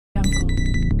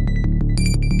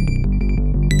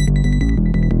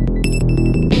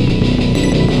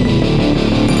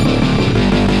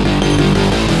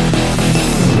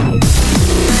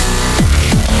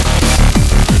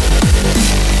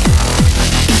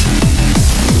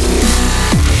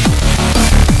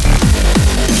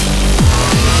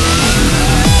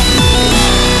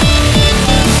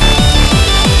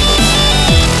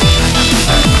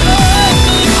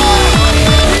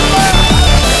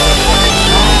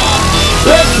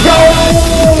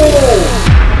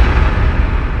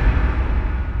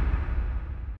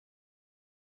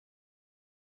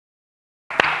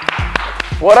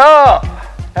What up?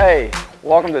 Hey,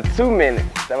 welcome to 2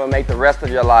 minutes that will make the rest of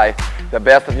your life the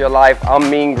best of your life.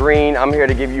 I'm Mean Green. I'm here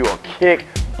to give you a kick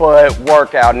butt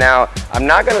workout. Now, I'm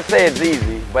not gonna say it's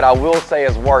easy, but I will say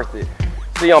it's worth it.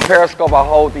 See, on Periscope, I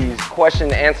hold these question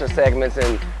and answer segments,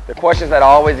 and the questions that I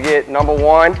always get, number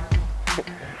one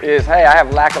is, hey, I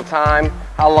have lack of time.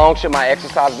 How long should my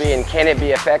exercise be, and can it be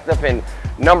effective? And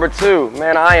number two,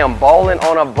 man, I am balling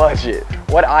on a budget.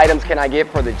 What items can I get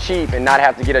for the cheap and not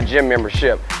have to get a gym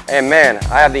membership? And man,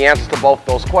 I have the answers to both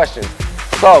those questions.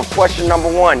 So question number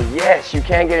one, yes, you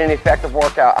can get an effective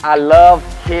workout. I love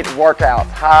HIIT workouts,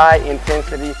 high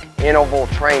intensity interval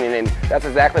training, and that's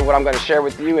exactly what I'm gonna share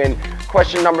with you. And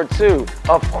question number two,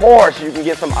 of course you can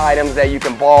get some items that you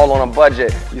can ball on a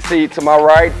budget. You see to my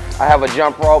right, I have a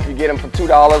jump rope. You get them for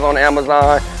 $2 on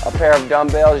Amazon. A pair of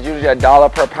dumbbells, usually $1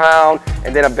 per pound.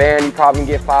 And then a band, you probably can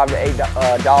get $5 to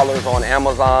 $8 on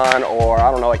Amazon or, I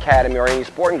don't know, Academy or any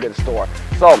sporting goods store.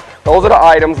 So those are the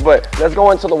items, but let's go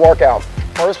into the workout.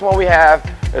 First one we have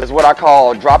is what I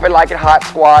call drop it like it hot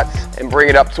squats and bring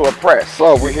it up to a press.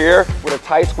 So we're here with a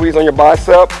tight squeeze on your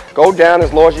bicep. Go down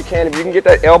as low as you can. If you can get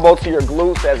that elbow to your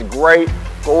glutes, that's great.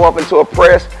 Go up into a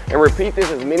press and repeat this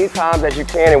as many times as you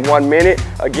can in 1 minute.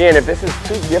 Again, if this is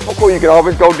too difficult, you can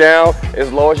always go down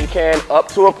as low as you can up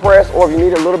to a press, or if you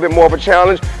need a little bit more of a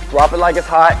challenge, drop it like it's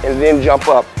hot and then jump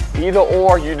up. Either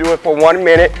or, you do it for 1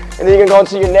 minute, and then you can go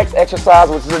into your next exercise,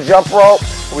 which is a jump rope.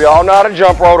 We all know how to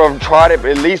jump rope, or tried it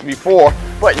at least before,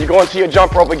 but you go into your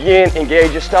jump rope again,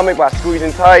 engage your stomach by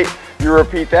squeezing tight. You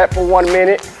repeat that for 1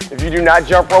 minute. If you do not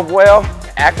jump rope well,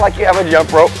 act like you have a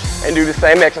jump rope and do the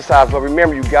same exercise, but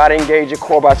remember, you gotta engage your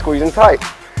core by squeezing tight.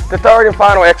 The third and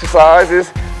final exercise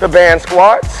is the band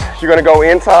squats. You're gonna go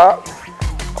in top,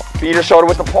 feet are shoulder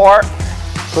width apart,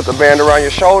 put the band around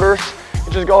your shoulders,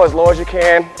 and just go as low as you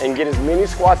can and get as many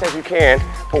squats as you can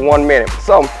for 1 minute.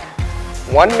 So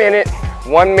 1 minute,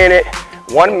 1 minute,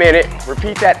 1 minute,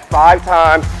 repeat that 5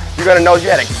 times. You're gonna know you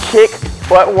had a kick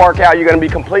butt workout. You're gonna be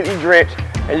completely drenched,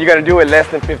 and you're gonna do it less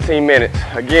than 15 minutes.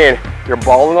 Again, you're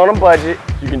balling on a budget.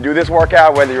 You can do this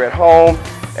workout whether you're at home,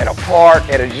 at a park,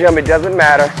 at a gym, it doesn't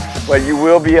matter, but you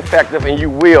will be effective and you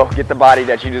will get the body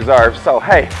that you deserve. So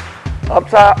hey, up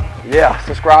top, yeah,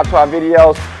 subscribe to our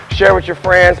videos, share with your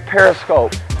friends,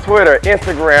 Periscope, Twitter,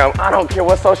 Instagram, I don't care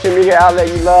what social media outlet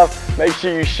you love, make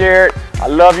sure you share it. I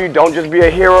love you, don't just be a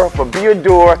hero, but be a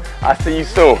doer. I'll see you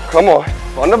soon. Come on,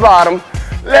 from the bottom,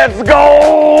 let's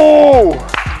go!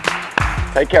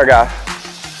 Take care, guys.